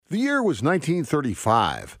The year was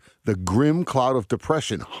 1935. The grim cloud of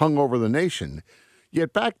depression hung over the nation.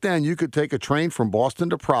 Yet back then, you could take a train from Boston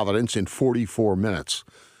to Providence in 44 minutes.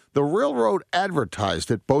 The railroad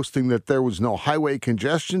advertised it, boasting that there was no highway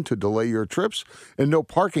congestion to delay your trips and no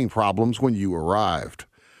parking problems when you arrived.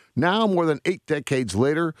 Now, more than 8 decades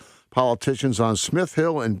later, politicians on Smith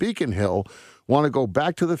Hill and Beacon Hill want to go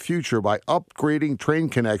back to the future by upgrading train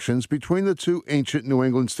connections between the two ancient New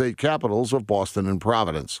England state capitals of Boston and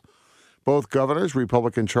Providence. Both governors,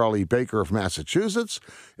 Republican Charlie Baker of Massachusetts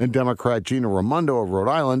and Democrat Gina Raimondo of Rhode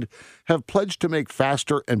Island, have pledged to make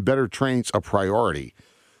faster and better trains a priority.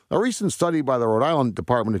 A recent study by the Rhode Island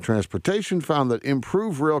Department of Transportation found that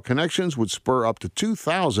improved rail connections would spur up to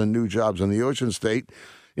 2,000 new jobs in the Ocean State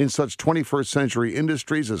in such 21st century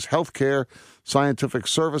industries as healthcare, scientific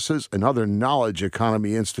services, and other knowledge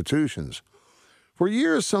economy institutions. For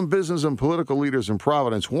years, some business and political leaders in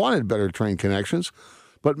Providence wanted better train connections,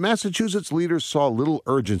 but Massachusetts leaders saw little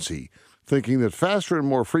urgency, thinking that faster and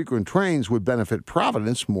more frequent trains would benefit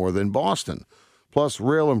Providence more than Boston. Plus,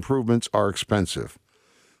 rail improvements are expensive.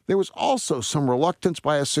 There was also some reluctance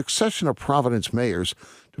by a succession of Providence mayors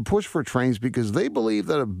to push for trains because they believe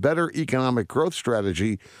that a better economic growth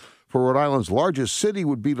strategy for Rhode Island's largest city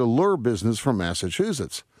would be to lure business from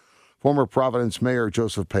Massachusetts. Former Providence Mayor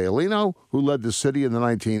Joseph Paolino, who led the city in the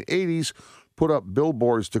 1980s, put up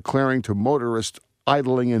billboards declaring to motorists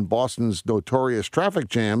idling in Boston's notorious traffic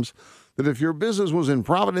jams that if your business was in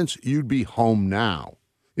Providence, you'd be home now.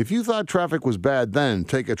 If you thought traffic was bad then,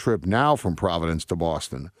 take a trip now from Providence to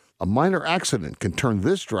Boston. A minor accident can turn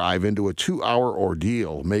this drive into a 2-hour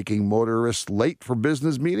ordeal, making motorists late for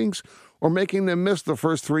business meetings or making them miss the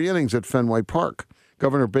first 3 innings at Fenway Park.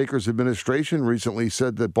 Governor Baker's administration recently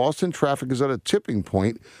said that Boston traffic is at a tipping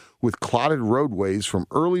point with clotted roadways from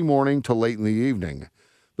early morning to late in the evening.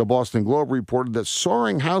 The Boston Globe reported that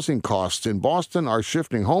soaring housing costs in Boston are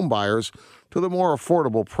shifting home buyers to the more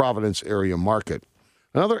affordable Providence area market.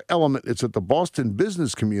 Another element is that the Boston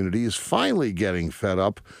business community is finally getting fed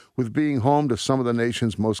up with being home to some of the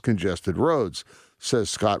nation's most congested roads, says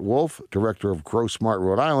Scott Wolf, director of Grow Smart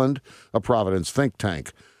Rhode Island, a Providence think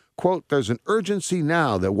tank. Quote, "There's an urgency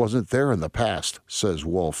now that wasn't there in the past," says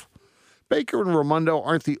Wolf. Baker and Raimondo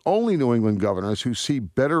aren't the only New England governors who see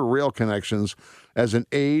better rail connections as an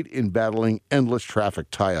aid in battling endless traffic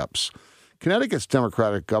tie-ups. Connecticut's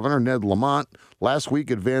Democratic Governor Ned Lamont last week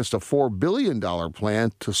advanced a $4 billion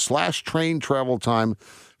plan to slash train travel time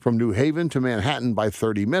from New Haven to Manhattan by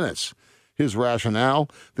 30 minutes. His rationale,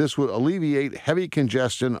 this would alleviate heavy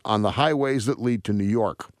congestion on the highways that lead to New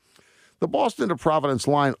York. The Boston to Providence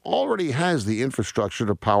line already has the infrastructure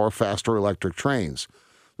to power faster electric trains.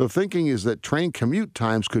 The thinking is that train commute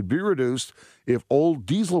times could be reduced if old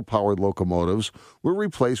diesel-powered locomotives were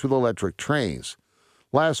replaced with electric trains.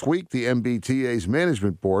 Last week, the MBTA's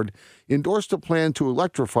management board endorsed a plan to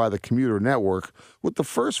electrify the commuter network, with the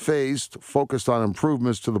first phase focused on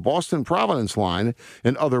improvements to the Boston-Providence line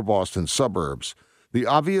and other Boston suburbs. The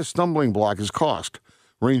obvious stumbling block is cost,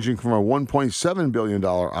 ranging from a $1.7 billion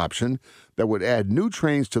option that would add new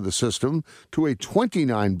trains to the system to a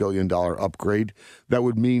 $29 billion upgrade that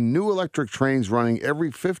would mean new electric trains running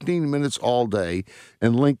every 15 minutes all day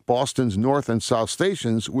and link Boston's north and south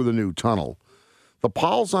stations with a new tunnel. The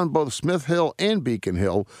pols on both Smith Hill and Beacon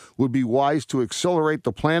Hill would be wise to accelerate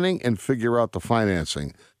the planning and figure out the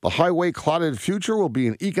financing. The highway-clotted future will be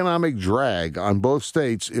an economic drag on both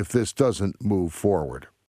states if this doesn't move forward.